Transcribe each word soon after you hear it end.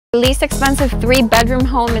The least expensive 3-bedroom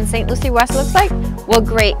home in St. Lucie West looks like? Well,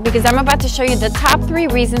 great, because I'm about to show you the top 3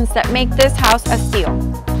 reasons that make this house a steal.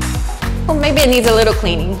 Well, maybe it needs a little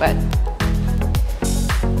cleaning, but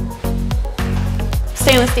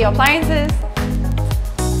stainless steel appliances,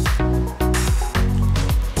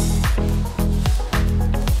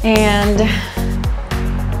 and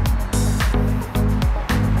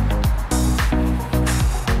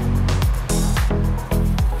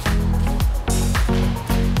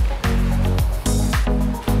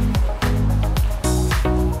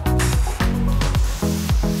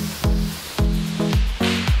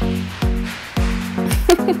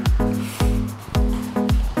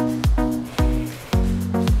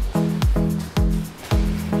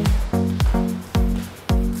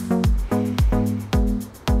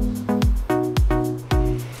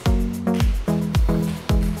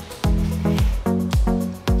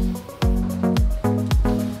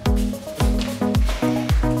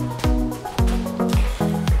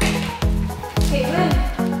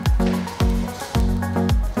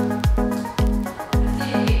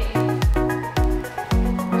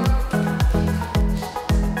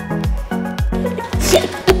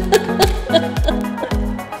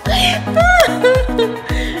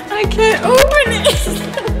I can't open it.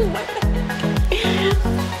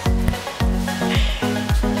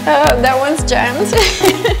 That one's jammed.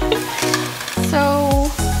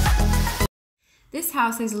 This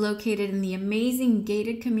house is located in the amazing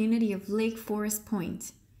gated community of Lake Forest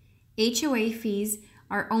Point. HOA fees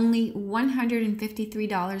are only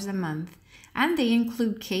 $153 a month, and they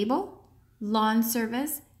include cable, lawn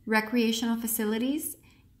service, recreational facilities,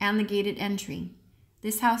 and the gated entry.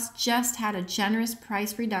 This house just had a generous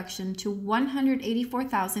price reduction to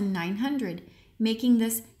 $184,900, making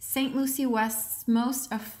this St. Lucie West's most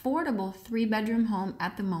affordable 3-bedroom home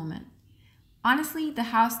at the moment. Honestly, the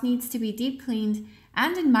house needs to be deep cleaned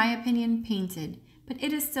and, in my opinion, painted, but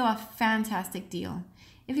it is still a fantastic deal.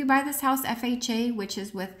 If you buy this house FHA, which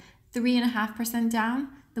is with 3.5% down,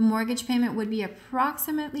 the mortgage payment would be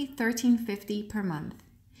approximately $1,350 per month.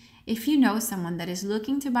 If you know someone that is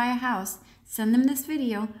looking to buy a house, send them this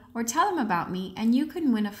video or tell them about me and you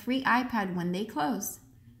can win a free iPad when they close.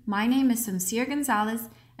 My name is Sonsire Gonzalez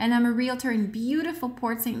and I'm a realtor in beautiful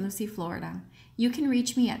Port St. Lucie, Florida. You can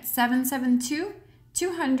reach me at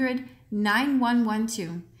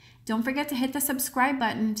 772-200-9112. Don't forget to hit the subscribe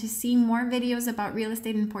button to see more videos about real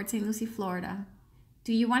estate in Port St. Lucie, Florida.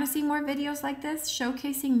 Do you want to see more videos like this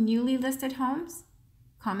showcasing newly listed homes?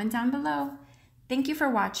 Comment down below. Thank you for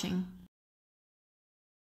watching.